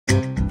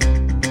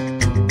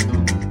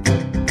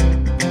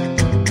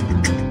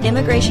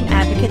Immigration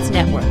Advocates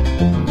Network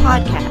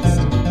podcast.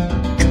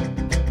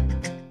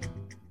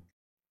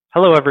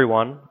 Hello,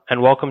 everyone,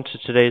 and welcome to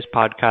today's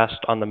podcast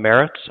on the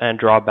merits and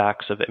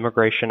drawbacks of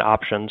immigration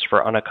options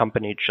for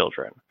unaccompanied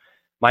children.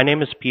 My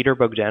name is Peter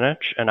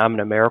Bogdanich, and I'm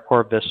an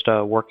AmeriCorps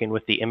Vista working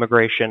with the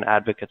Immigration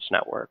Advocates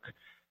Network.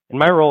 In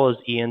my role as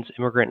Ian's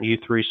Immigrant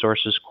Youth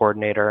Resources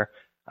Coordinator,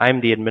 I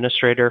am the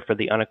administrator for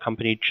the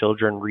Unaccompanied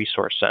Children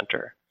Resource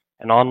Center,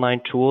 an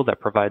online tool that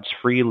provides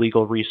free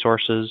legal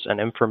resources and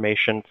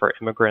information for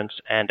immigrants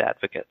and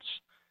advocates.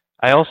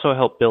 I also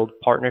help build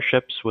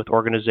partnerships with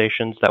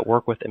organizations that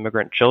work with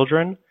immigrant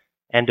children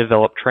and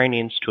develop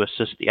trainings to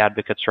assist the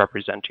advocates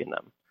representing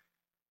them.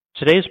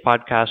 Today's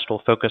podcast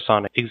will focus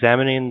on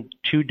examining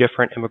two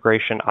different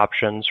immigration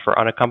options for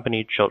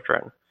unaccompanied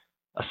children,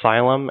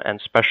 Asylum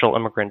and Special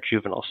Immigrant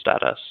Juvenile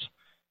Status.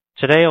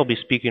 Today I'll be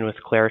speaking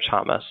with Claire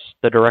Thomas,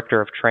 the Director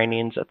of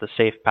Trainings at the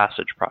Safe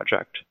Passage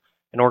Project,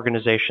 an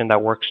organization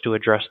that works to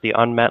address the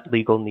unmet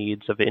legal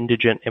needs of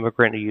indigent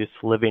immigrant youth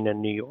living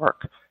in New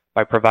York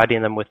by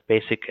providing them with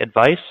basic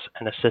advice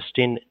and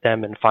assisting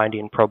them in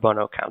finding pro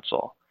bono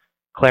counsel.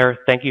 Claire,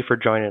 thank you for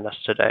joining us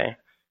today.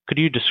 Could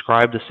you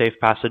describe the Safe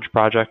Passage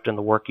Project and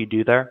the work you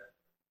do there?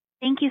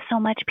 Thank you so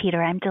much, Peter.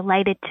 I'm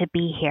delighted to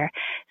be here.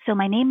 So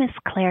my name is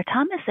Claire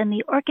Thomas, and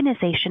the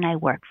organization I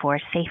work for,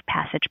 Safe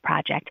Passage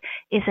Project,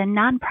 is a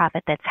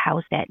nonprofit that's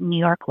housed at New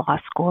York Law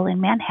School in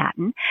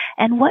Manhattan.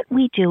 And what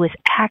we do is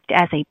act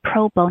as a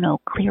pro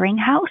bono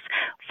clearinghouse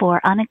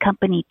for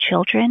unaccompanied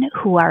children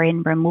who are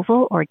in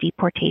removal or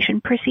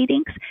deportation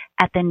proceedings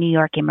at the New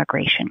York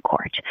Immigration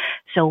Court.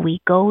 So we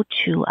go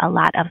to a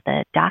lot of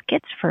the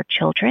dockets for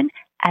children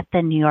at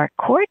the New York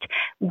court.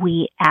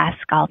 We ask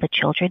all the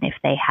children if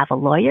they have a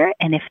lawyer,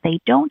 and if they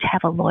don't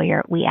have a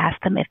lawyer, we ask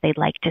them if they'd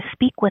like to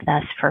speak with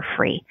us for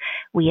free.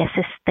 We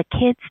assist the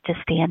kids to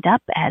stand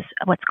up as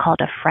what's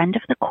called a friend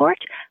of the court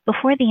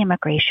before the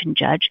immigration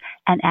judge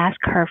and ask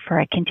her for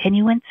a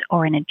continuance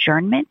or an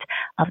adjournment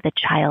of the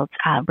child's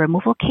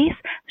removal case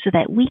so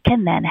that we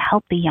can then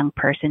help the young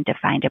person to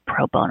find a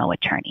pro bono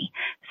attorney.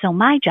 So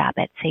my job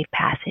at Safe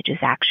Passage is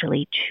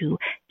actually to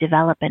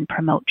develop and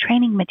promote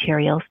training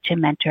materials to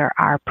mentor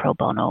our pro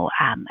bono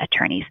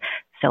attorneys.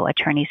 So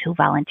attorneys who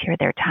volunteer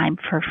their time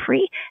for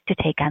free to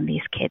take on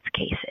these kids'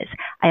 cases.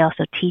 I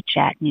also teach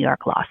at New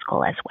York Law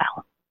School as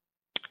well.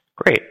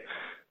 Great.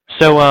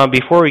 So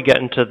before we get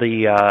into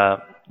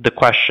the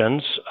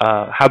questions,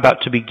 how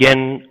about to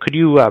begin, could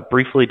you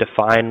briefly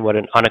define what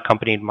an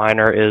unaccompanied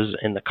minor is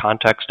in the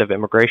context of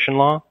immigration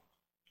law?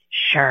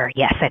 Sure.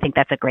 Yes, I think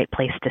that's a great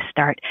place to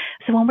start.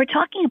 So when we're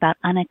talking about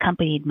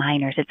unaccompanied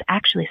minors, it's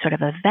actually sort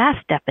of a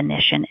vast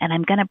definition, and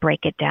I'm going to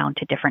break it down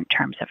to different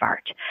terms of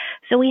art.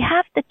 So we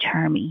have the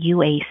term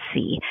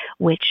UAC,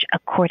 which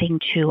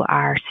according to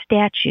our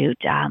statute,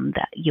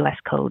 the U.S.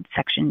 Code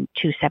Section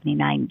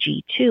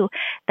 279G2,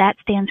 that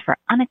stands for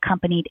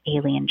unaccompanied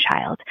alien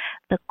child.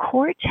 The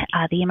court,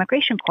 the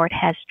immigration court,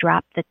 has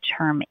dropped the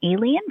term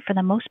alien for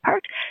the most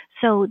part.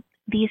 So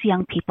these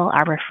young people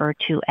are referred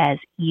to as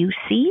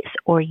UCs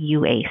or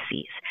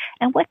UACs.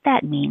 And what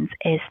that means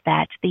is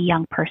that the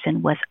young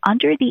person was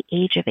under the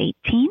age of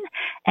 18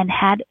 and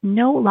had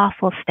no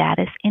lawful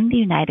status in the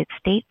United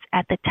States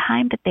at the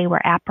time that they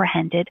were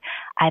apprehended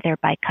either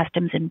by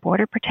Customs and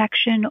Border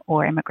Protection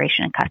or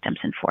Immigration and Customs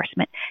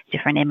Enforcement,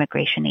 different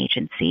immigration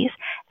agencies.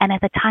 And at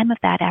the time of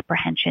that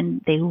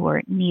apprehension, they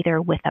were neither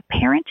with a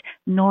parent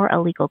nor a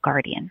legal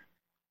guardian.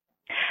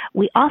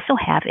 We also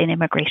have in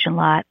immigration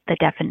law the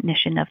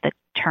definition of the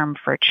term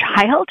for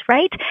child,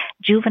 right?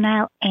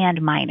 Juvenile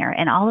and minor.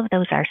 And all of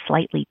those are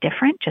slightly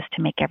different just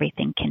to make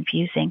everything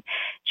confusing.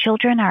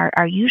 Children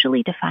are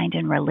usually defined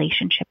in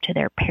relationship to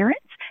their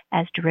parents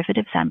as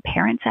derivatives on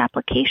parents'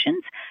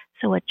 applications.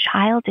 So a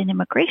child in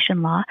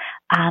immigration law,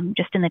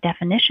 just in the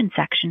definition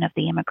section of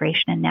the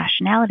Immigration and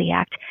Nationality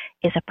Act,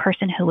 is a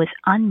person who is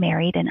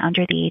unmarried and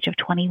under the age of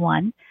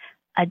 21.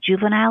 A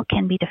juvenile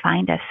can be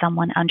defined as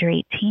someone under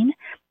 18,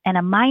 and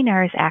a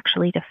minor is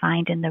actually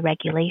defined in the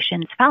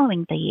regulations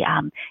following the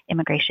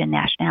Immigration and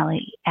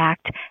Nationality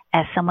Act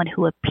as someone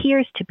who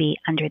appears to be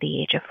under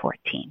the age of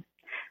 14.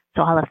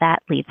 So all of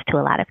that leads to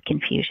a lot of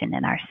confusion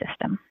in our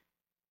system.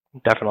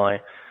 Definitely.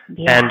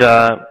 Yeah.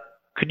 And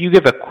could you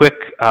give a quick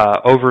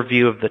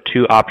overview of the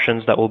two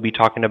options that we'll be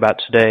talking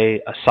about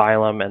today,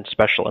 Asylum and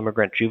Special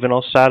Immigrant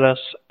Juvenile Status,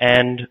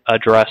 and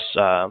address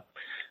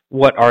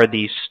what are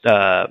the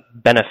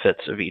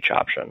benefits of each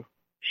option?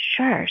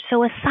 Sure.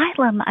 So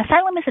asylum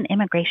is an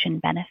immigration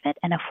benefit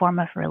and a form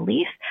of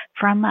relief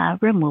from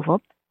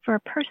removal for a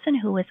person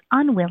who is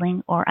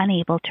unwilling or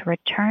unable to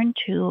return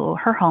to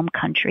her home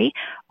country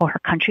or her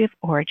country of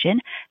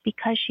origin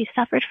because she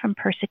suffered from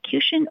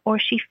persecution or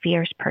she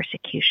fears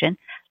persecution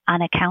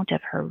on account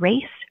of her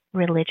race,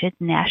 religion,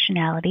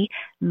 nationality,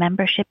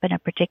 membership in a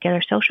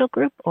particular social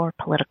group, or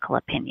political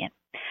opinion.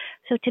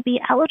 So to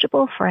be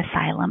eligible for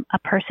asylum, a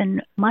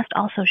person must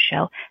also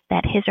show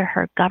that his or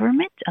her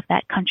government of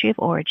that country of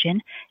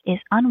origin is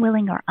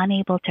unwilling or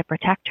unable to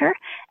protect her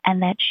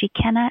and that she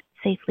cannot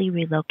safely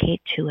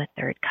relocate to a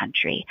third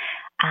country.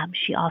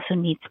 She also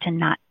needs to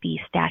not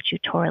be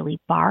statutorily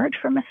barred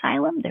from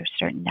asylum. There's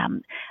certain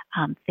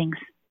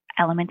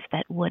elements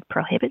that would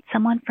prohibit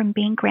someone from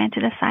being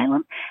granted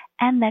asylum,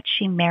 and that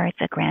she merits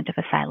a grant of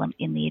asylum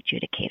in the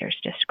adjudicator's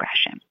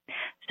discretion.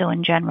 So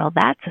in general,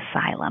 that's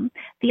asylum.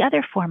 The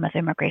other form of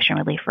immigration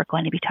relief we're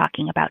going to be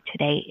talking about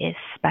today is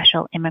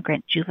Special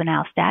Immigrant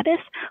Juvenile Status,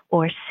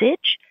 or SIJ.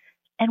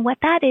 And what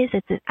that is,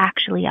 it's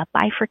actually a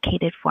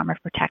bifurcated form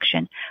of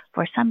protection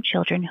for some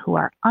children who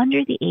are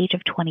under the age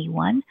of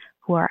 21,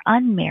 who are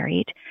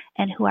unmarried,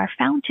 and who are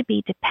found to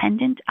be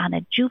dependent on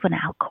a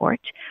juvenile court,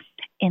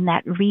 in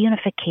that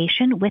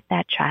reunification with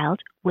that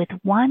child with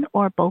one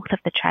or both of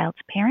the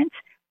child's parents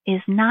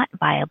is not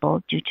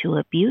viable due to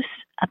abuse,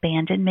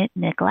 abandonment,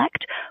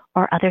 neglect,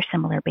 or other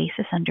similar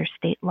basis under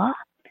state law,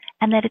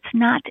 and that it's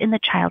not in the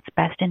child's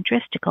best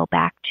interest to go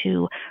back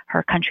to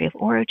her country of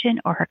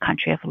origin or her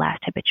country of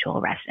last habitual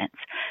residence.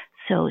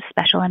 So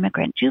Special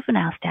Immigrant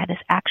Juvenile Status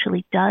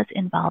actually does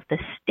involve the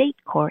state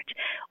court.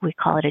 We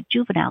call it a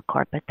juvenile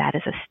court, but that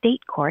is a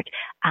state court,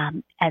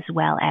 as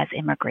well as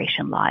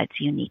immigration law. It's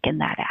unique in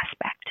that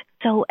aspect.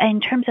 So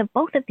in terms of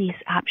both of these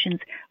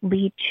options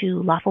lead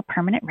to lawful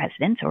permanent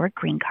residence or a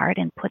green card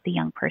and put the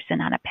young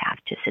person on a path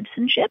to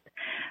citizenship.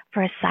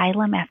 For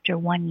asylum, after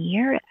 1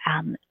 year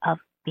of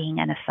being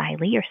an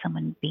asylee or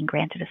someone being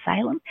granted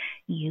asylum,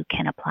 you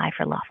can apply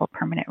for lawful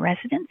permanent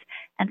residence.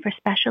 And for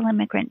Special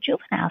Immigrant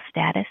Juvenile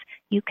Status,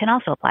 you can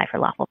also apply for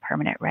lawful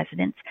permanent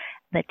residence.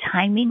 The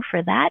timing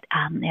for that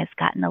has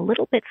gotten a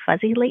little bit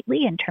fuzzy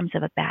lately in terms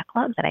of a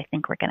backlog that I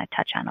think we're going to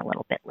touch on a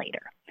little bit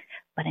later.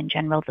 But in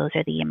general, those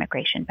are the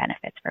immigration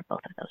benefits for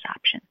both of those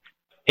options.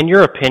 In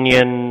your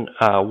opinion,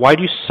 why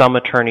do some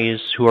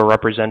attorneys who are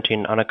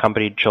representing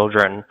unaccompanied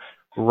children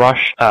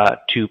rush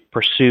to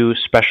pursue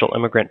Special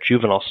Immigrant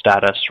Juvenile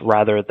Status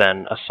rather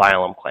than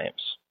asylum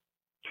claims?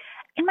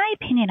 In my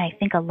opinion, I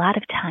think a lot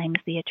of times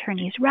the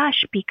attorneys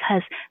rush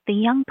because the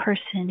young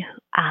person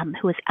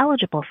who is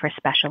eligible for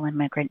Special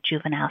Immigrant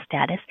Juvenile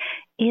Status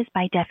is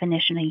by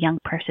definition a young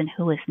person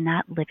who is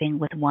not living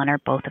with one or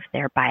both of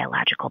their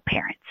biological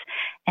parents.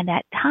 And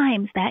at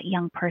times that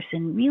young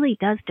person really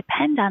does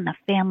depend on the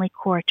family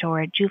court or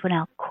a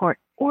juvenile court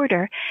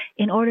order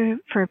in order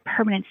for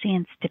permanency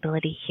and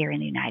stability here in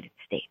the United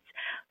States.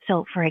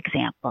 So for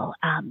example,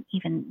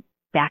 even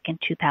back in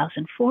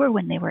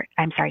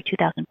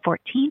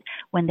 2014,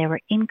 when there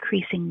were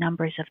increasing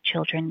numbers of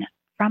children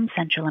from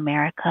Central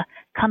America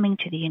coming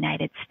to the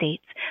United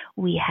States,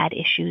 we had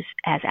issues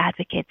as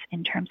advocates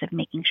in terms of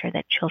making sure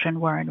that children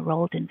were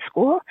enrolled in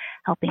school,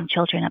 helping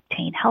children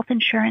obtain health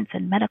insurance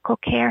and medical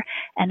care,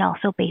 and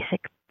also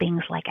basic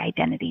things like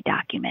identity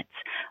documents.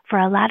 For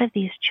a lot of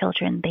these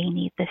children, they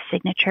need the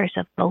signatures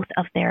of both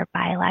of their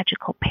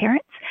biological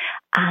parents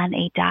on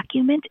a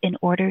document in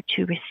order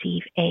to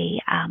receive a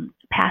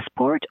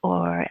passport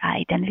or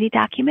identity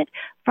document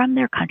from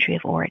their country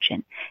of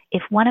origin.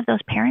 If one of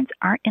those parents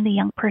aren't in the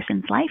young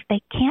person's life,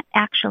 they can't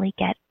actually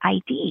get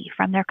ID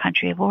from their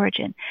country of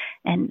origin.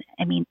 And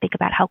I mean, think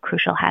about how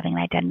crucial having an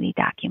identity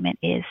document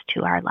is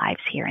to our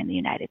lives here in the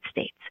United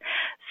States.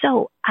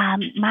 So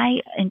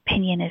my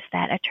opinion is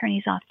that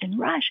attorneys often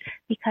rush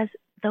because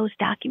those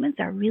documents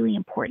are really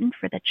important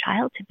for the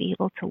child to be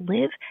able to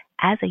live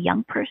as a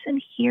young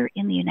person here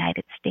in the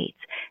United States,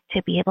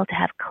 to be able to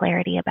have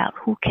clarity about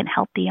who can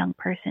help the young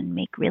person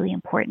make really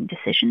important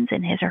decisions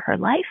in his or her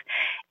life,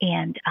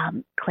 and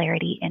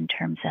clarity in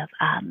terms of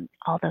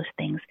all those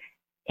things,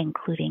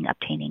 including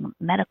obtaining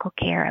medical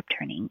care,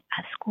 obtaining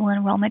school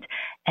enrollment,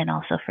 and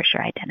also for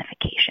sure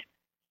identification.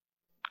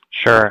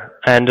 Sure.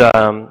 And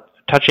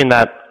touching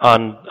that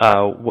on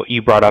what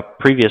you brought up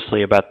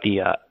previously about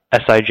the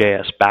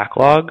SIJS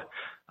backlog,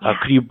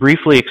 could you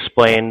briefly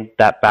explain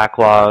that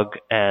backlog?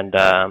 And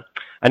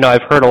I know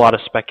I've heard a lot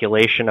of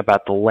speculation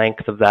about the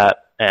length of that,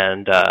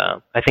 and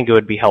I think it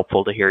would be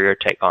helpful to hear your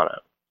take on it.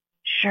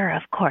 Sure,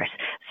 of course.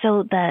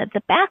 So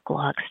the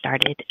backlog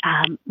started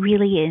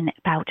really in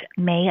about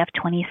May of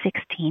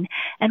 2016,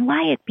 and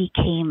why it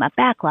became a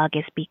backlog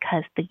is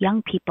because the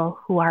young people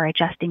who are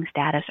adjusting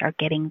status or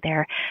getting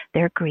their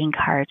green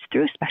cards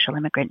through Special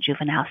Immigrant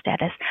Juvenile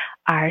Status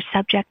are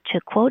subject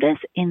to quotas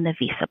in the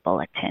Visa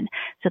Bulletin.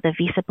 So the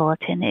Visa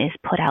Bulletin is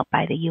put out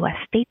by the U.S.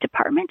 State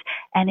Department,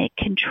 and it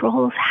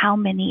controls how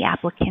many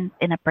applicants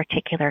in a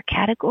particular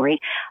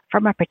category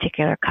from a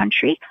particular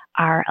country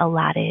are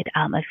allotted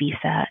a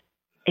visa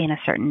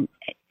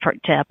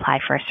to apply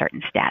for a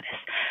certain status.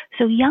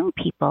 So young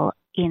people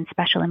in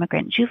Special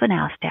Immigrant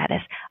Juvenile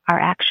Status are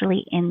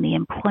actually in the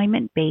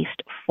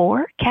employment-based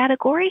 4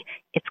 category.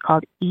 It's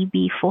called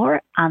EB4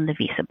 on the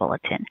Visa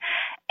Bulletin.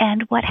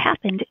 And what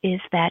happened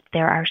is that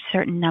there are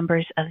certain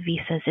numbers of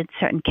visas in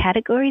certain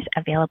categories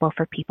available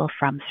for people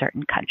from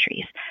certain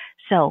countries.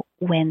 So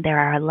when there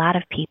are a lot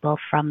of people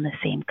from the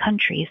same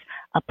countries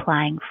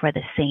applying for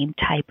the same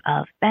type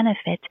of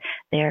benefit,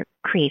 there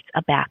creates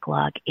a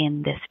backlog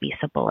in this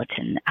Visa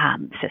Bulletin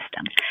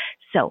system.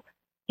 So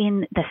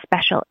in the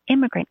special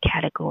immigrant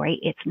category,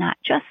 it's not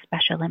just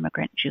special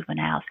immigrant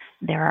juveniles.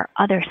 There are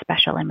other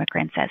special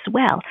immigrants as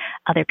well,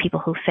 other people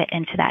who fit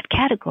into that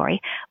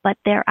category, but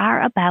there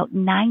are about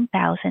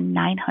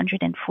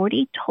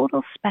 9,940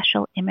 total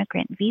special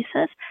immigrant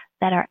visas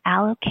that are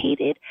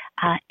allocated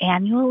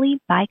annually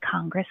by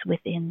Congress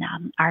within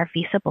our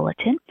visa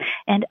bulletin.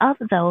 And of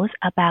those,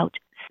 about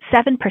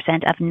 7%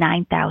 of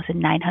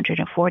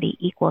 9,940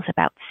 equals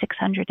about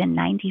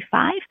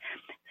 695.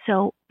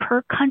 So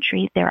per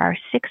country, there are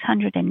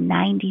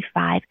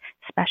 695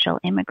 special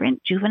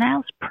immigrant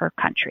juveniles per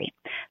country.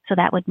 So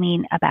that would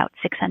mean about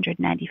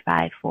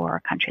 695 for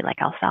a country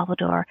like El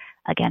Salvador,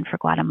 again for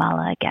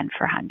Guatemala, again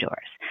for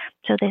Honduras.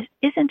 So this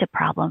isn't a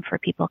problem for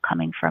people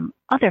coming from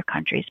other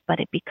countries,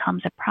 but it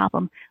becomes a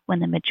problem when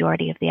the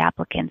majority of the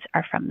applicants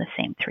are from the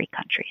same three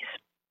countries.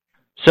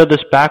 So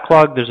this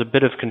backlog, there's a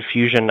bit of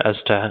confusion as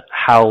to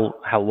how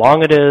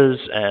long it is,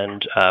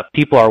 and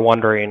people are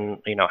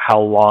wondering, how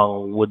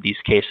long would these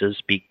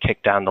cases be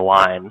kicked down the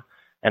line,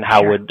 and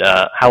how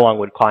long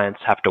would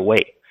clients have to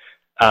wait?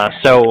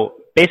 So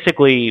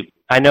basically,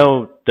 I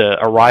know the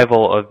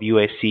arrival of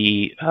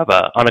UAC, of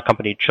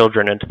unaccompanied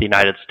children into the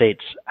United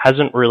States,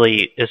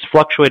 is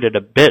fluctuated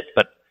a bit,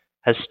 but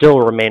has still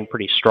remained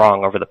pretty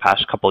strong over the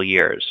past couple of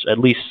years, at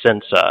least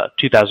since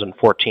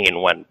 2014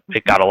 when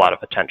it got a lot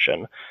of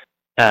attention.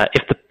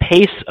 If the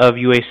pace of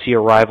UAC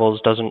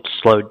arrivals doesn't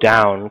slow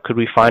down, could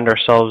we find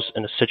ourselves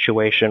in a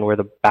situation where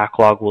the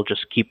backlog will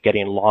just keep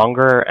getting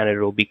longer and it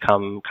will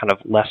become kind of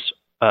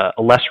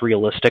a less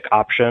realistic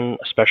option,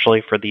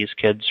 especially for these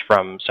kids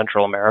from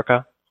Central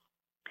America?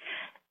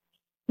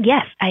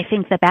 Yes, I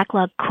think the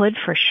backlog could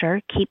for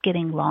sure keep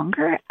getting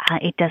longer.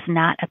 It does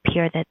not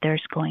appear that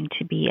there's going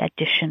to be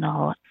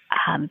additional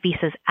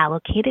visas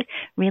allocated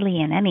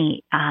really in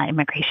any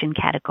immigration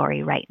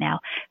category right now.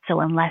 So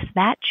unless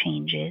that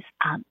changes,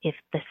 if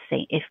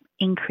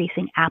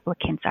increasing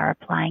applicants are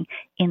applying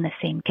in the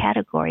same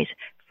categories,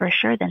 for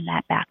sure, then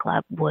that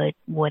backlog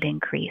would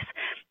increase.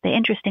 The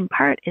interesting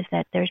part is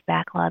that there's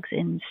backlogs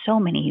in so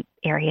many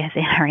areas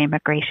in our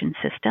immigration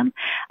system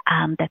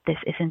that this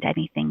isn't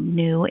anything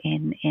new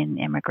in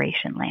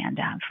immigration land.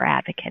 For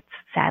advocates,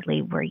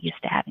 sadly, we're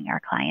used to having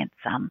our clients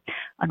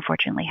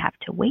unfortunately have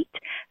to wait,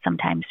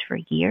 sometimes for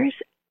years,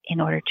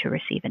 in order to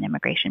receive an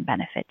immigration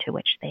benefit to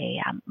which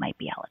they might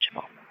be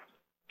eligible.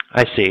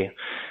 I see.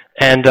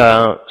 And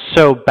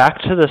so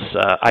back to this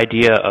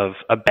idea of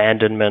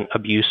abandonment,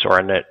 abuse,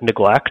 or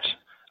neglect.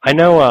 I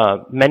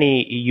know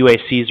many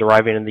UACs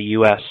arriving in the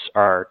U.S.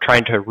 are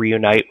trying to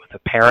reunite with a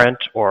parent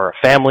or a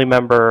family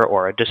member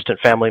or a distant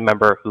family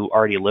member who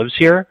already lives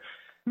here.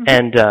 Mm-hmm.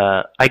 And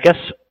I guess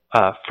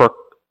for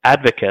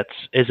advocates,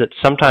 is it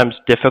sometimes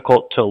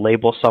difficult to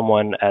label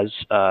someone as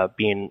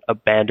being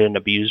abandoned,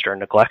 abused, or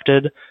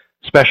neglected,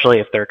 especially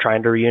if they're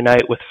trying to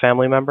reunite with a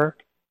family member?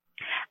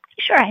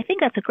 Sure, I think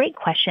that's a great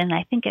question.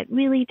 I think it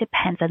really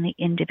depends on the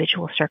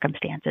individual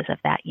circumstances of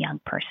that young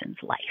person's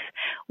life,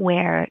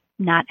 where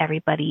not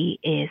everybody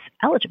is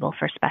eligible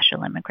for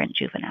special immigrant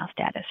juvenile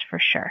status for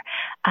sure.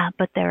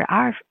 But there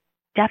are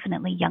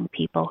definitely young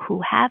people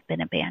who have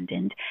been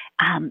abandoned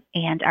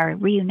and are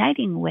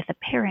reuniting with a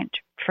parent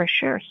for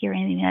sure here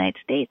in the United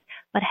States,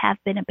 but have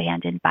been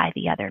abandoned by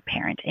the other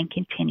parent and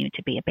continue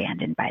to be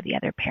abandoned by the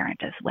other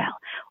parent as well,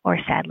 or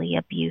sadly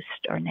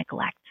abused or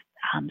neglect.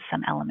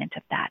 Some element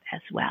of that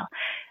as well.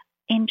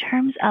 In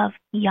terms of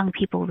young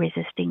people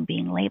resisting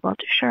being labeled,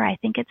 sure, I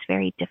think it's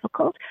very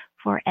difficult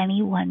for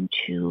anyone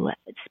to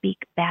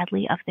speak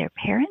badly of their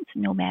parents,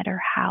 no matter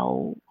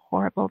how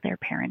horrible their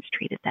parents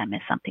treated them,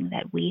 is something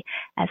that we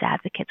as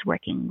advocates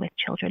working with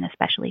children,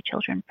 especially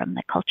children from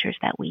the cultures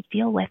that we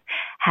deal with,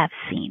 have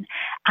seen.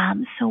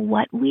 So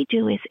what we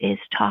do is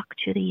talk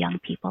to the young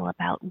people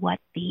about what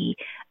the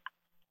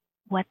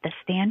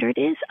standard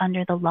is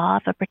under the law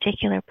of a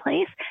particular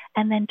place,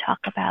 and then talk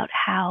about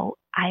how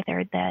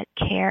either the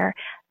care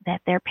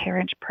that their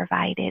parents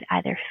provided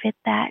either fit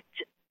that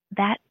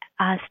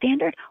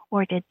standard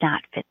or did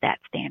not fit that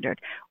standard,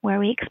 where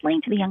we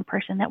explain to the young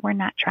person that we're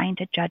not trying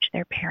to judge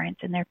their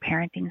parents and their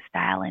parenting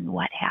style and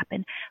what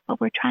happened, but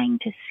we're trying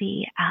to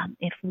see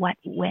if what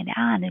went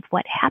on, if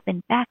what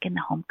happened back in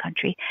the home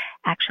country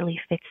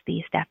actually fits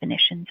these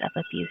definitions of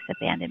abuse,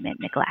 abandonment,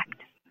 neglect.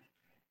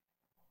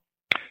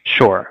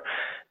 Sure.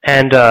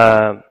 And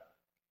I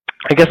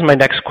guess my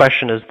next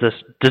question is this: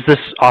 does this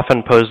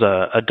often pose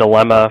a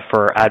dilemma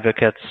for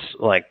advocates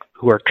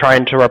who are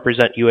trying to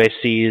represent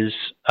UACs?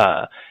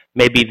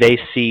 Maybe they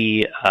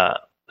see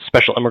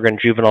special immigrant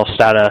juvenile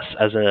status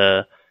as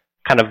a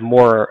kind of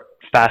more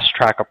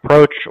fast-track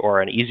approach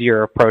or an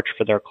easier approach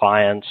for their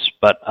clients,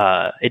 but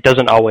it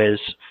doesn't always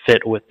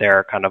fit with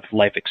their kind of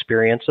life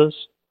experiences?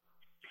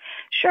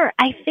 Sure.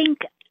 I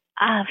think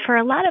for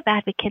a lot of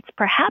advocates,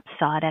 perhaps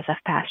saw it as a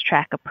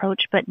fast-track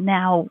approach, but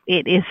now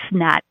it is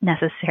not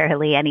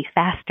necessarily any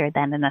faster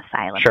than an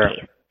asylum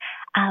case.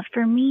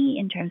 For me,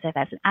 in terms of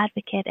as an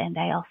advocate, and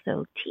I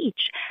also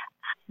teach,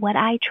 what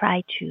I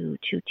try to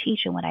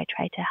teach and what I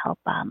try to help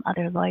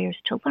other lawyers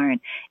to learn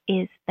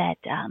is that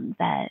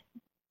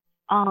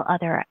all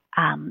other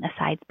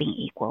asides being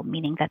equal,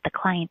 meaning that the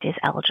client is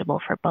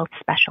eligible for both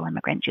special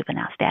immigrant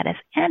juvenile status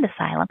and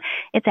asylum,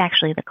 it's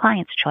actually the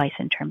client's choice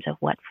in terms of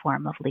what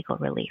form of legal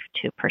relief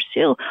to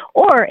pursue,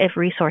 or if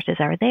resources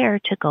are there,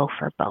 to go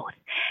for both.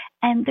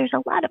 And there's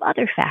a lot of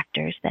other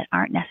factors that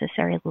aren't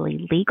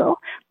necessarily legal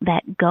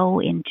that go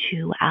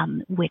into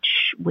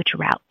which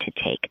route to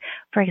take.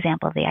 For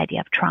example, the idea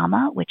of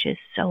trauma, which is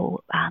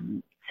so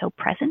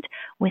present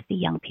with the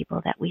young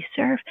people that we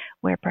serve,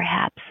 where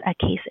perhaps a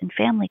case in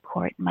family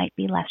court might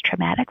be less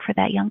traumatic for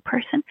that young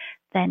person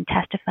than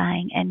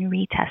testifying and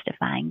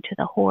retestifying to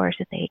the horrors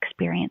that they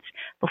experienced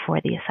before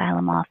the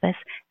asylum office,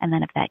 and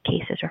then if that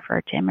case is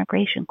referred to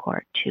immigration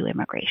court, to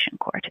immigration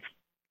court.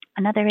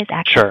 Another is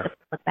access to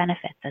public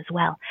benefits as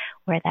well,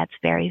 where that's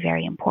very,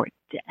 very important.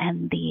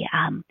 And the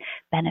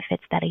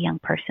benefits that a young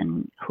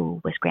person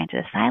who was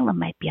granted asylum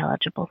might be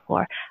eligible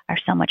for are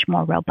so much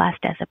more robust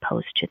as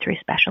opposed to through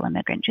special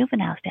immigrant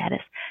juvenile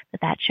status,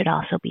 that should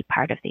also be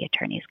part of the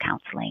attorney's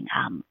counseling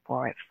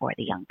for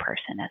the young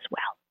person as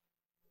well.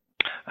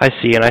 I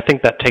see, and I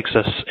think that takes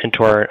us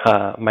into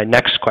our my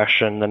next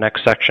question, the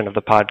next section of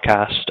the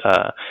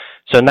podcast.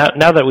 So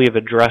now that we've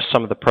addressed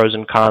some of the pros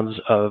and cons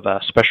of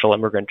special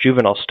immigrant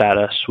juvenile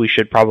status, we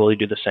should probably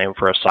do the same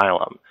for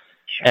asylum.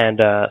 Sure.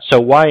 And so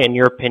why, in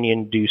your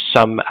opinion, do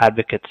some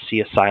advocates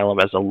see asylum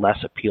as a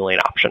less appealing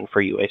option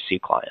for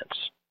UAC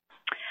clients?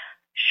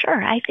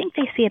 Sure. I think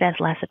they see it as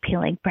less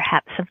appealing,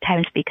 perhaps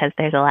sometimes because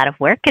there's a lot of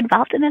work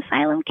involved in an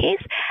asylum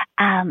case,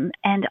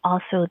 and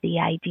also the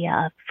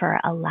idea of, for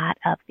a lot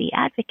of the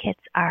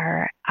advocates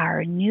are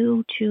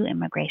new to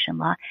immigration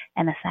law,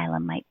 and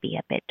asylum might be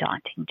a bit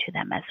daunting to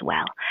them as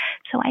well.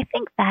 So I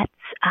think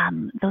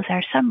those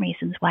are some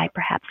reasons why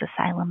perhaps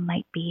asylum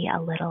might be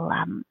a little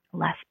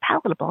less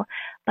palatable.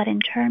 But in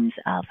terms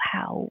of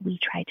how we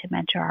try to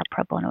mentor our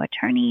pro bono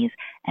attorneys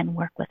and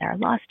work with our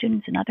law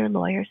students and other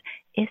lawyers,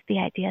 is the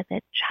idea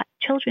that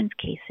children's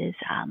cases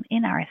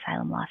in our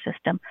asylum law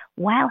system,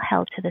 while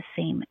held to the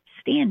same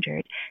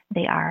standard,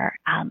 they are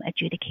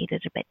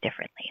adjudicated a bit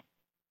differently.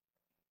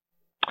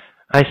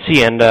 I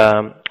see. And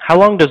how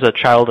long does a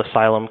child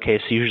asylum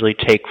case usually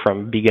take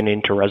from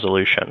beginning to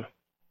resolution?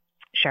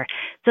 Sure.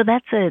 So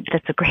that's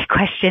a great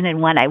question,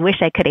 and one I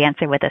wish I could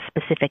answer with a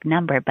specific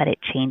number, but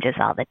it changes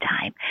all the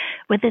time.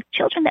 With the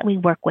children that we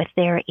work with,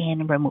 they're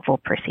in removal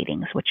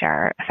proceedings, which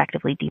are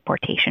effectively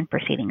deportation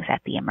proceedings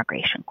at the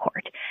immigration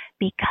court.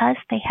 Because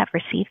they have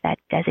received that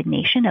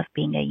designation of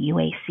being a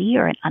UAC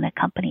or an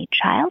unaccompanied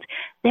child,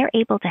 they're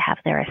able to have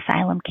their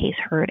asylum case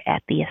heard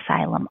at the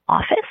asylum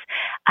office,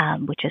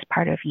 which is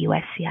part of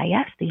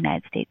USCIS, the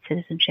United States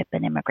Citizenship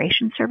and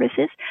Immigration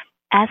Services,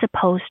 as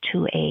opposed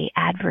to a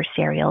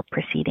adversarial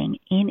proceeding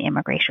in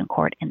immigration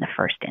court in the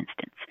first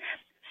instance.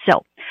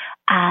 So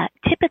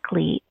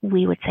typically,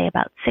 we would say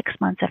about 6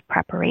 months of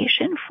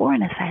preparation for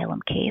an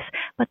asylum case,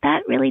 but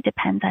that really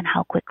depends on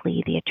how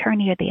quickly the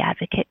attorney or the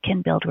advocate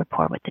can build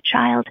rapport with the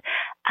child,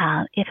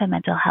 if a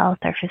mental health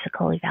or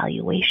physical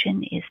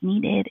evaluation is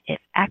needed, if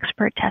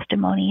expert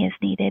testimony is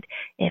needed,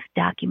 if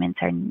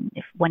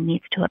one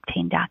needs to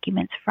obtain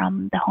documents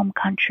from the home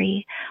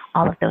country,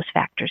 all of those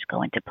factors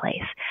go into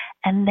place.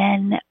 And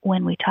then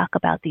when we talk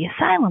about the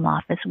asylum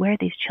office, where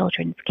these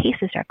children's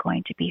cases are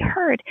going to be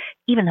heard,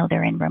 even though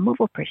they're in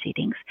removal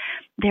proceedings,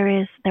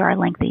 there are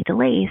lengthy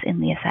delays in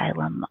the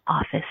asylum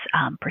office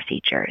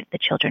procedure. The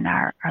children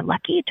are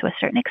lucky to a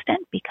certain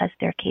extent because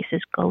their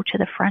cases go to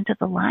the front of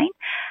the line.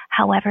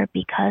 However,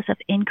 because of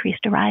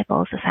increased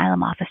arrivals,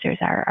 asylum officers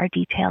are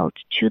detailed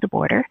to the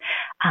border,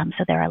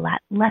 so there are a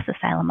lot less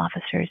asylum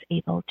officers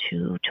able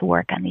to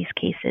work on these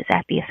cases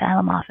at the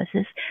asylum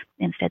offices.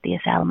 Instead, the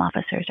asylum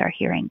officers are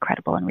hearing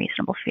credible and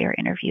reasonable fear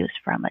interviews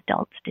from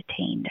adults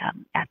detained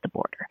at the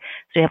border.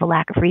 So you have a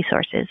lack of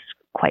resources,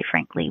 quite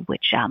frankly,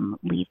 which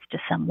leads to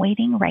some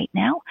waiting right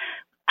now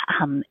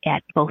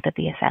at both of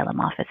the asylum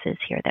offices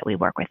here that we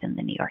work with in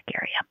the New York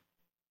area.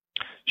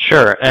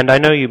 Sure. And I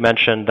know you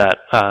mentioned that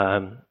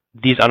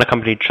these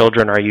unaccompanied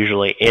children are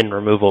usually in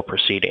removal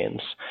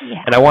proceedings.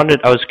 Yeah. And I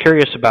was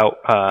curious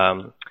about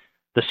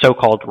the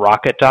so-called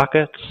rocket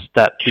dockets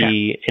that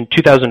in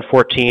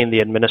 2014,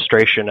 the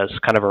administration, as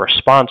kind of a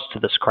response to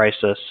this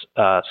crisis,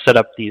 set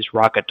up these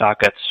rocket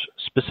dockets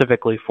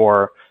specifically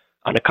for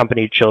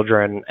unaccompanied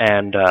children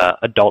and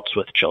adults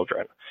with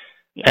children.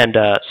 Yeah. And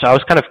so I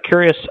was kind of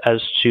curious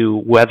as to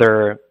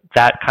whether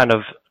that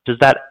does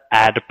that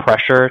add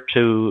pressure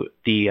to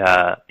the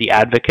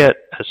advocate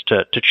as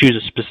to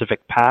choose a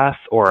specific path,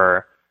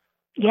 or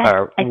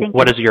I think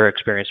what has your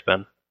experience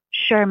been?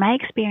 Sure. My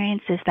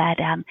experience is that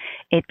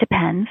it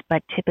depends,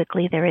 but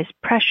typically there is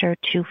pressure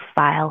to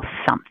file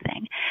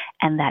something,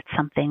 and that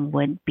something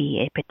would be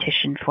a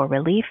petition for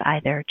relief,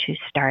 either to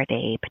start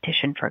a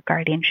petition for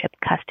guardianship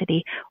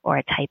custody or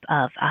a type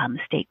of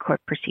state court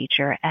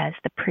procedure as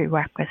the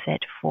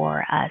prerequisite for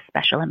a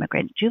special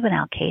immigrant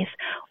juvenile case,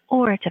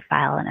 or to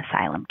file an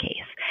asylum case.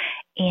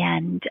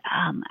 And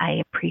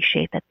I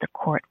appreciate that the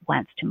court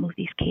wants to move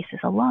these cases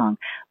along,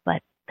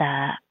 but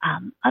the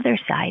other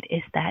side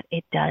is that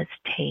it does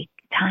take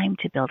time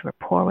to build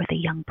rapport with a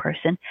young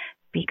person,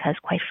 because,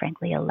 quite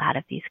frankly, a lot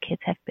of these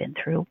kids have been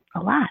through a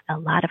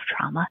lot of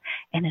trauma.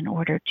 And in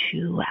order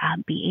to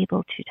be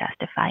able to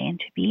testify and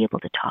to be able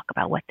to talk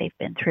about what they've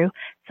been through,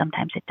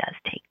 sometimes it does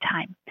take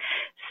time.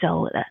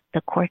 So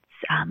the courts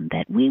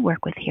that we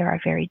work with here are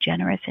very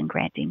generous in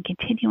granting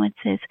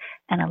continuances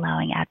and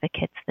allowing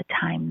advocates the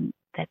time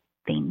that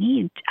they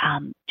need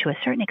to a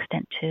certain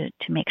extent to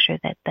make sure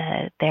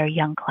that their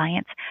young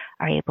clients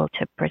are able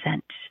to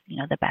present,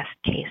 the best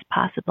case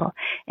possible.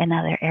 In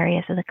other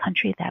areas of the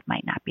country, that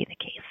might not be the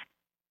case.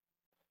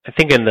 I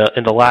think in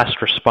the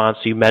last response,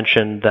 you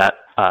mentioned that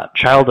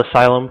child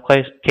asylum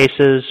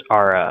cases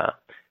are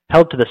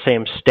held to the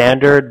same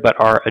standard but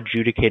are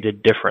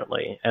adjudicated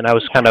differently. And I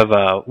was kind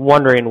of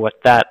wondering what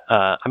that,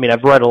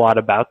 I've read a lot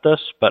about this,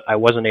 but I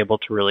wasn't able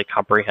to really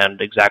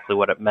comprehend exactly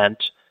what it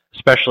meant,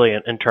 especially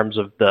in terms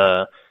of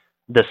the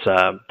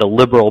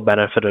liberal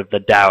benefit of the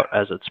doubt,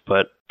 as it's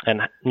put,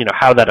 and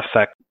how that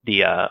affects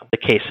the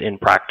case in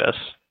practice.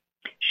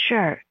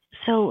 Sure.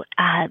 So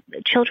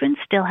children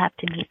still have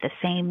to meet the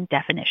same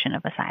definition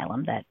of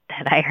asylum that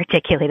I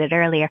articulated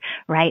earlier,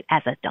 right,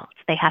 as adults.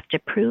 They have to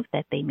prove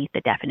that they meet the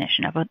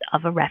definition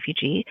of a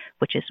refugee,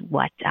 which is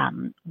what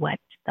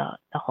the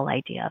whole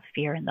idea of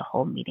fear and the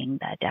whole meeting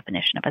the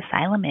definition of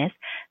asylum is.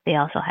 They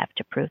also have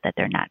to prove that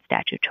they're not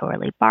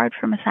statutorily barred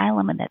from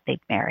asylum and that they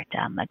merit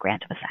a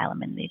grant of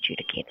asylum in the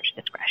adjudicator's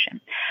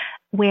discretion.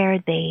 Where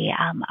they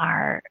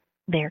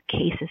their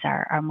cases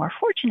are more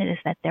fortunate is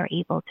that they're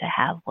able to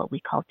have what we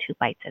call two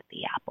bites at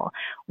the apple,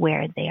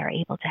 where they are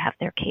able to have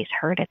their case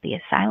heard at the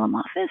asylum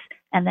office,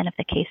 and then if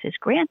the case is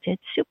granted,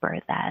 super,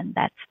 then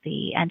that's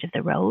the end of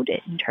the road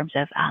in terms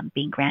of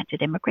being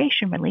granted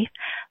immigration relief.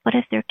 But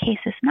if their case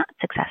is not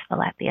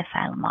successful at the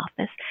asylum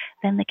office,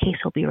 then the case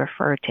will be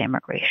referred to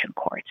immigration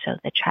court. So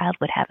the child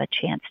would have a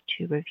chance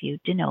to review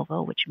de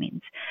novo, which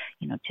means,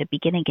 to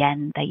begin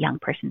again the young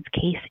person's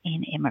case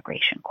in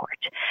immigration court.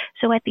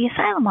 So at the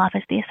asylum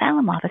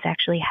office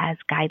actually has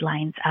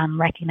guidelines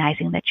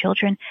recognizing that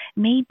children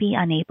may be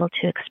unable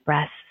to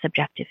express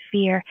subjective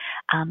fear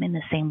in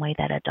the same way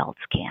that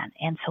adults can.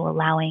 And so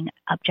allowing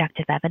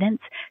objective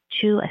evidence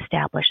to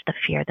establish the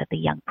fear that the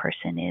young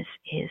person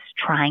is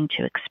trying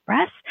to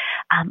express.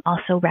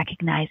 Also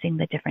recognizing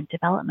the different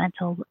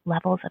developmental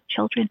levels of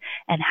children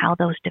and how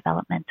those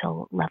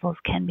developmental levels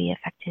can be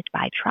affected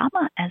by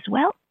trauma as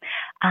well.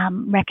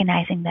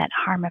 Recognizing that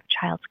harm of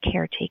child's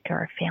caretaker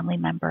or family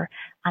member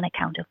on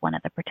account of one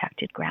of the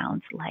protected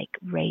grounds like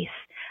race,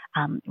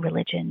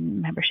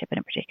 religion, membership in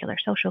a particular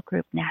social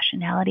group,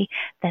 nationality,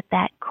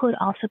 that could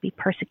also be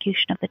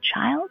persecution of the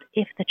child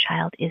if the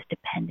child is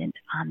dependent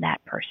on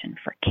that person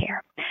for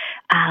care.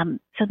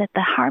 So that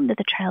the harm that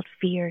the child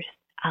fears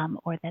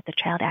or that the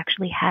child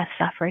actually has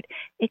suffered,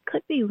 it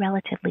could be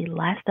relatively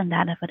less than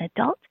that of an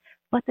adult,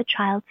 but the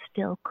child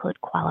still could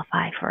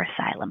qualify for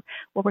asylum.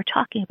 What we're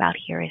talking about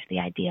here is the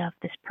idea of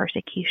this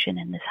persecution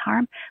and this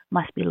harm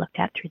must be looked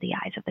at through the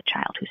eyes of the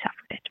child who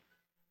suffered it.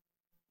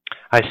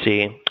 I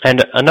see.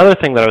 And another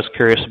thing that I was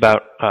curious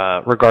about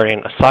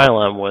regarding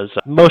asylum was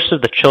most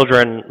of the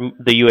children,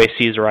 the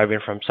UACs arriving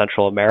from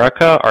Central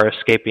America, are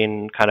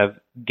escaping kind of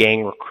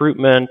gang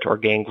recruitment or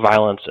gang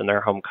violence in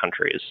their home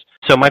countries.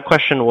 So my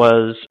question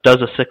was,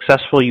 does a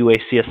successful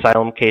UAC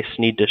asylum case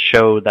need to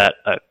show that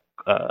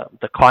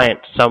the client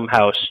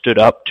somehow stood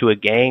up to a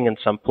gang in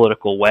some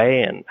political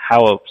way, and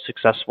how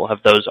successful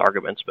have those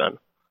arguments been?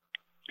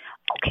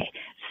 Okay.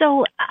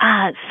 So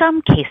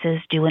some cases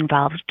do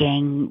involve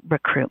gang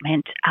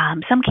recruitment.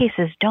 Some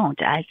cases don't.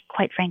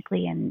 Quite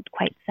frankly and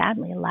quite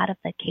sadly, a lot of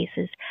the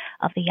cases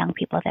of the young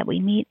people that we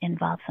meet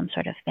involve some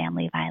sort of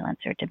family violence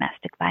or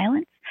domestic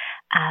violence.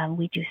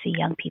 We do see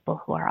young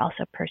people who are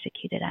also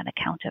persecuted on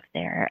account of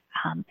their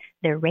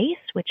race,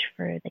 which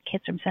for the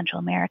kids from Central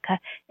America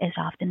is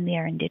often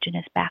their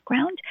indigenous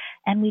background.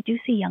 And we do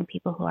see young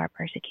people who are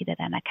persecuted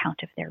on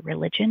account of their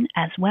religion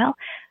as well.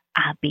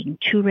 Being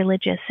too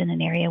religious in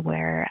an area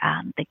where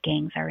the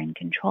gangs are in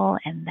control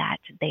and that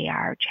they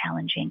are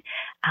challenging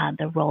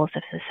the roles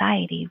of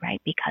society,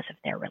 right, because of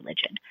their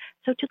religion.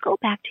 So to go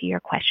back to your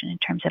question in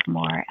terms of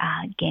more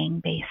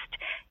gang-based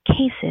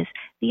cases,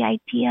 the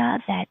idea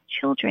that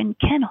children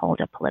can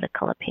hold a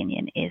political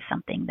opinion is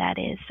something that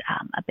is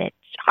a bit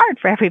hard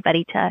for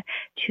everybody to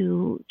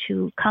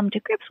come to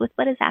grips with,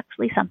 but is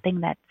actually something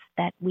that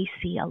we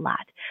see a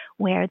lot,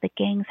 where the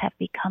gangs have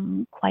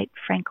become, quite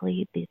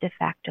frankly, the de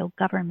facto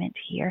government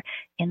here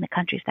in the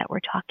countries that we're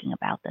talking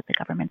about, that the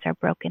governments are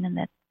broken and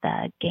that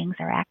the gangs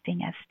are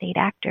acting as state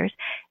actors,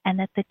 and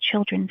that the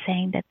children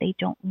saying that they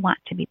don't want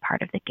to be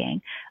part of the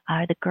gang,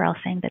 the girls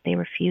saying that they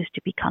refuse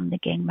to become the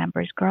gang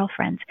members'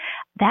 girlfriends,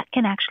 that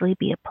can actually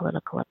be a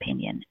political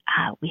opinion.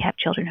 We have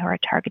children who are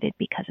targeted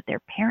because of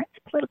their parents'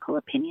 political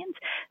opinions,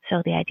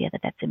 so the idea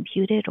that that's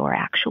imputed or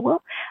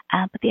actual,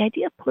 but the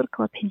idea of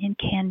political opinion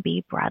can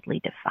be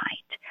broadly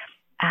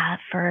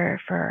defined.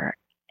 For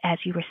as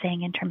you were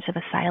saying in terms of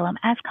asylum,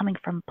 as coming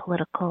from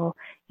political,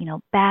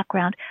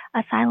 background,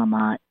 asylum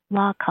law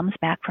law comes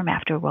back from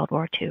after World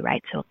War II,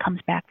 right? So it comes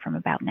back from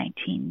about the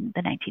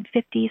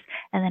 1950s,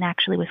 and then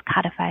actually was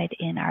codified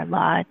in our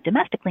law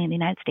domestically in the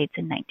United States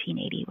in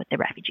 1980 with the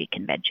Refugee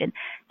Convention.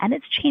 And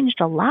it's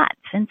changed a lot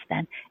since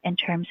then in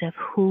terms of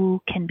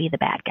who can be the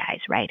bad guys,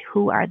 right?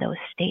 Who are those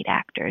state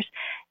actors?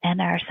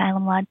 And our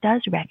asylum law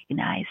does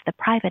recognize the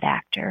private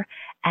actor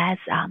as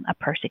a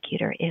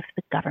persecutor if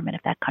the government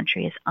of that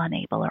country is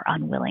unable or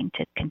unwilling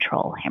to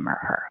control him or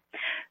her.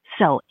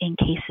 So in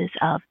cases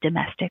of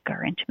domestic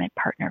or intimate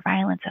partner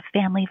violence, of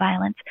family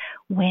violence,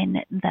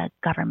 when the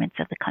governments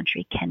of the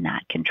country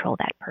cannot control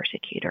that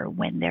persecutor,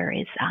 when there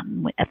is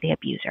the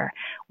abuser,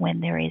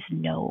 when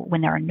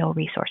there are no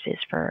resources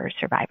for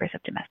survivors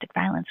of domestic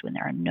violence, when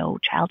there are no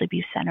child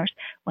abuse centers,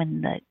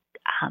 when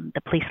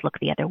the police look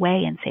the other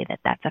way and say that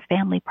that's a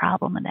family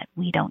problem and that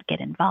we don't get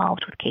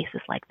involved with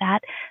cases like that,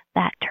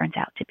 that turns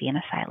out to be an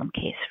asylum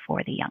case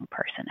for the young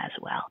person as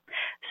well.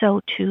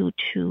 So to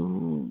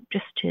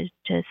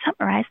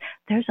summarize,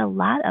 there's a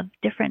lot of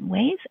different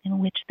ways in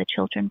which the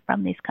children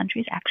from these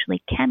countries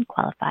actually can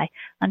qualify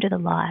under the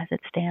law as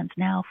it stands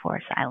now for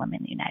asylum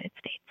in the United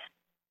States.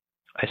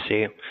 I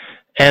see.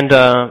 And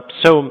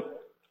so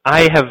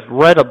I have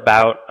read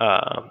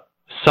about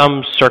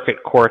some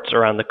circuit courts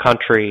around the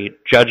country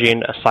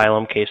judging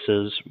asylum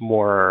cases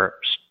more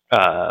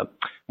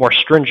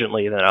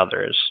stringently than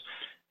others.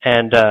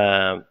 And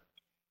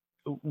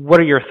what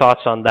are your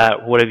thoughts on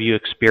that? What have you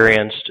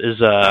experienced?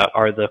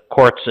 Are the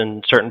courts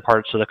in certain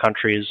parts of the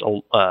country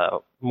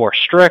more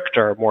strict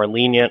or more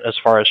lenient as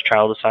far as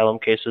child asylum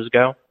cases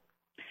go?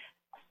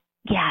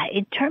 Yeah,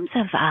 in terms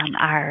of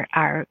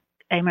our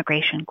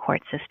immigration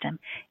court system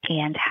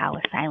and how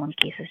asylum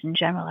cases in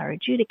general are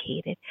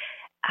adjudicated,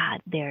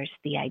 there's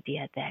the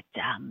idea that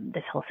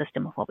this whole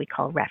system of what we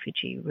call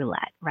refugee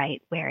roulette,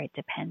 right, where it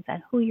depends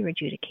on who your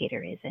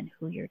adjudicator is and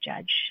who your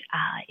judge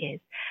is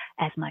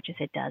as much as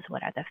it does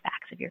what are the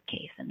facts of your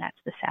case. And that's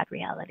the sad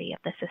reality of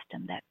the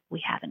system that we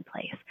have in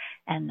place.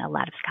 And a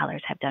lot of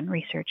scholars have done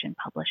research and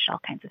published all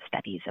kinds of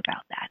studies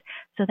about that.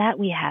 So that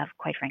we have,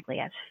 quite frankly,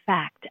 as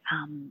fact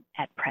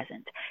at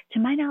present. To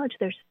my knowledge,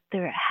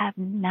 there have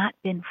not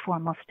been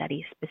formal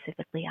studies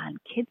specifically on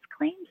kids'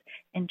 claims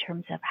in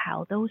terms of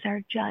how those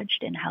are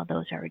judged and how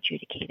those are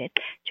adjudicated.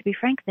 To be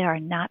frank, there are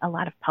not a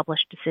lot of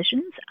published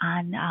decisions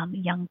on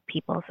young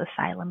people's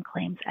asylum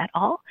claims at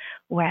all,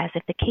 whereas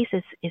if the case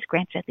is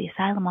granted at the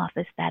asylum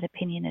office, that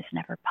opinion is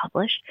never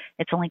published.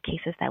 It's only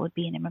cases that would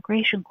be in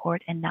immigration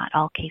court, and not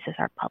all cases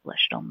are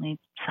published. Only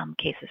some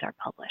cases are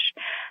published.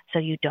 So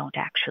you don't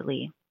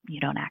actually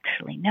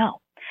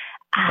know.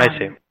 I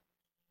see.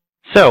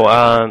 So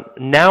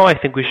now I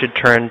think we should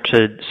turn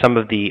to some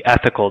of the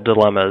ethical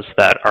dilemmas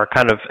that are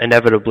kind of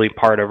inevitably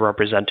part of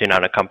representing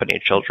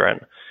unaccompanied children.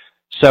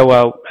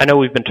 So I know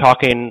we've been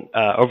talking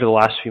over the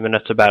last few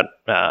minutes about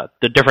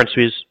the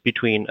differences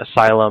between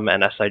asylum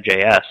and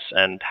SIJS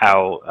and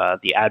how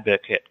the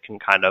advocate can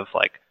kind of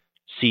like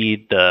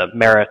see the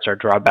merits or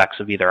drawbacks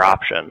of either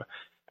option.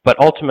 But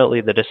ultimately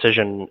the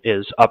decision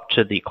is up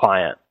to the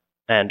client.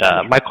 And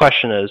my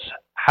question is,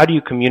 how do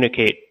you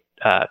communicate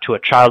to a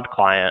child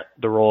client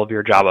the role of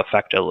your job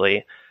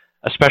effectively,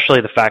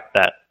 especially the fact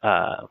that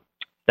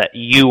that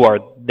you are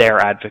their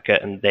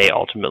advocate and they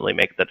ultimately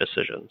make the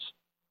decisions?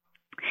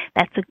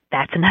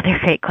 That's another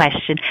great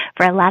question.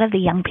 For a lot of the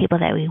young people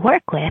that we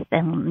work with,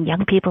 and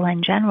young people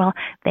in general,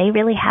 they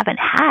really haven't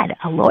had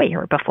a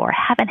lawyer before,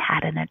 haven't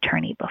had an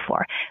attorney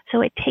before.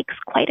 So it takes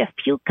quite a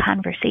few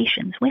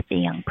conversations with the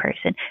young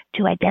person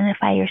to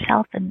identify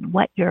yourself and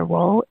what your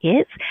role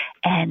is,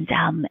 and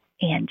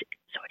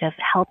sort of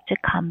help to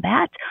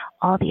combat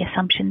all the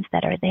assumptions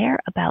that are there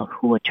about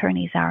who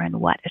attorneys are and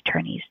what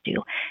attorneys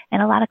do.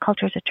 In a lot of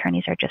cultures,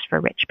 attorneys are just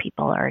for rich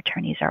people, or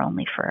attorneys are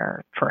only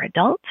for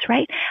adults,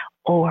 right?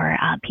 Or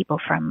people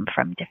from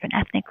different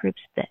ethnic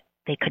groups that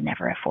they could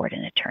never afford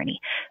an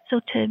attorney. So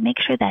to make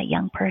sure that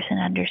young person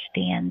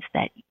understands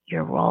that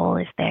your role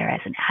is there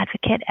as an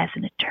advocate, as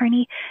an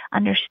attorney,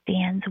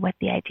 understands what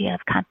the idea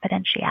of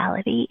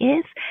confidentiality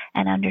is,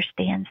 and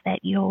understands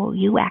that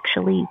you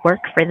actually work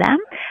for them.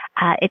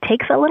 It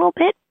takes a little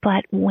bit,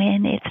 but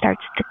when it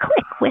starts to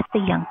click with the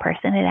young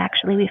person,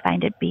 we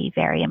find it be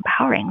very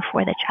empowering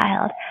for the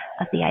child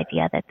of the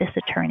idea that this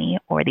attorney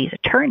or these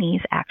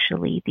attorneys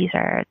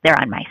they're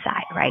on my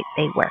side, right?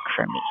 They work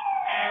for me.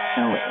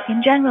 So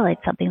in general,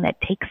 it's something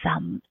that takes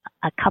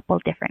a couple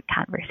different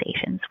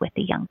conversations with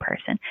the young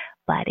person,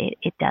 but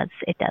it does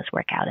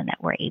work out in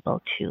that we're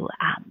able to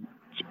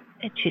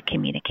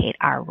communicate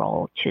our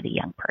role to the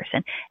young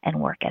person and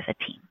work as a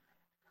team.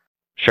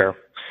 Sure.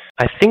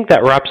 I think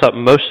that wraps up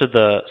most of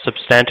the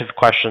substantive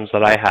questions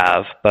that I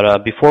have,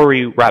 but before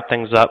we wrap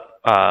things up,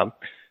 are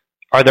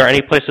there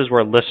any places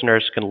where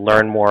listeners can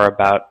learn more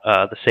about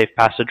the Safe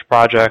Passage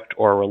Project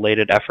or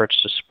related efforts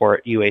to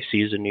support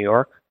UACs in New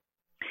York?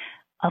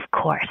 Of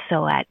course.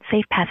 So at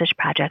Safe Passage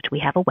Project, we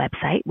have a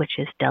website, which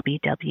is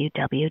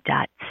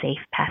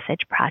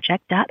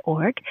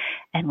www.safepassageproject.org,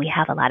 and we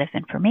have a lot of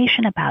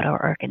information about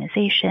our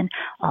organization,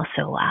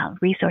 also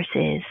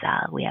resources.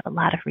 We have a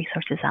lot of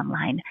resources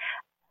online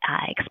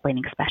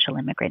explaining special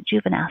immigrant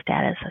juvenile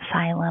status,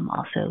 asylum,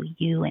 also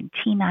U and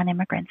T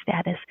non-immigrant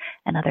status,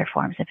 and other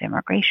forms of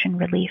immigration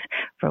relief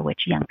for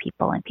which young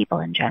people and people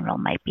in general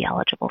might be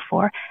eligible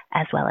for,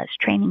 as well as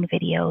training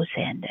videos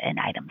and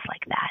items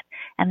like that.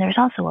 And there's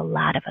also a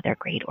lot of other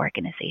great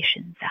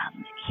organizations.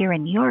 Here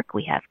in New York,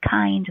 we have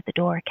KIND, The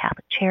Door,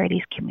 Catholic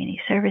Charities,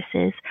 Community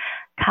Services,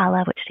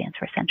 CALA, which stands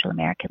for Central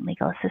American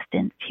Legal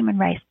Assistance, Human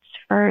Rights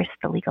First,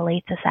 the Legal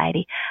Aid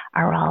Society,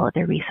 are all of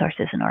the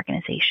resources and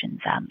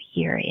organizations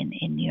here in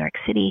New York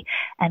City.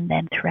 And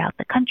then throughout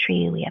the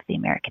country, we have the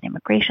American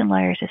Immigration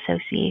Lawyers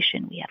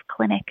Association, we have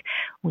Clinic,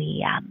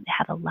 we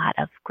have a lot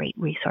of great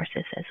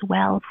resources as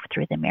well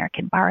through the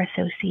American Bar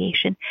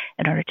Association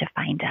in order to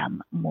find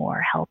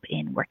more help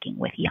in working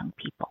with young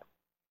people.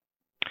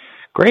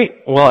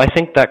 Great. Well, I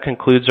think that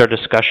concludes our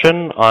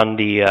discussion on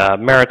the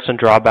merits and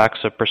drawbacks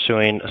of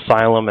pursuing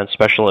asylum and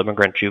special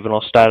immigrant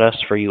juvenile status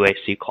for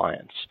UAC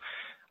clients.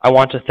 I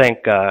want to thank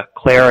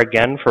Claire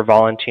again for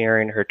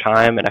volunteering her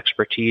time and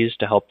expertise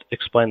to help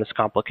explain this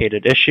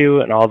complicated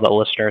issue, and all the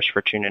listeners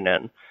for tuning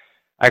in.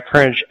 I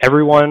encourage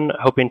everyone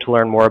hoping to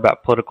learn more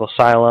about political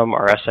asylum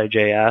or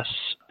SIJS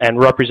and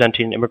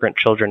representing immigrant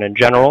children in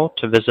general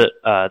to visit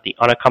the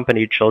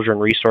Unaccompanied Children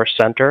Resource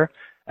Center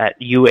at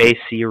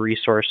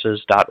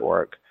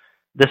uacresources.org.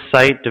 This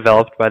site,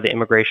 developed by the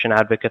Immigration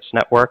Advocates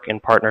Network in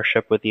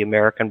partnership with the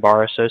American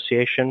Bar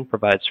Association,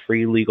 provides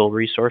free legal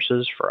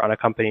resources for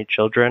unaccompanied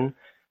children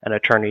and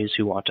attorneys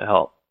who want to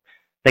help.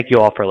 Thank you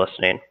all for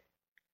listening.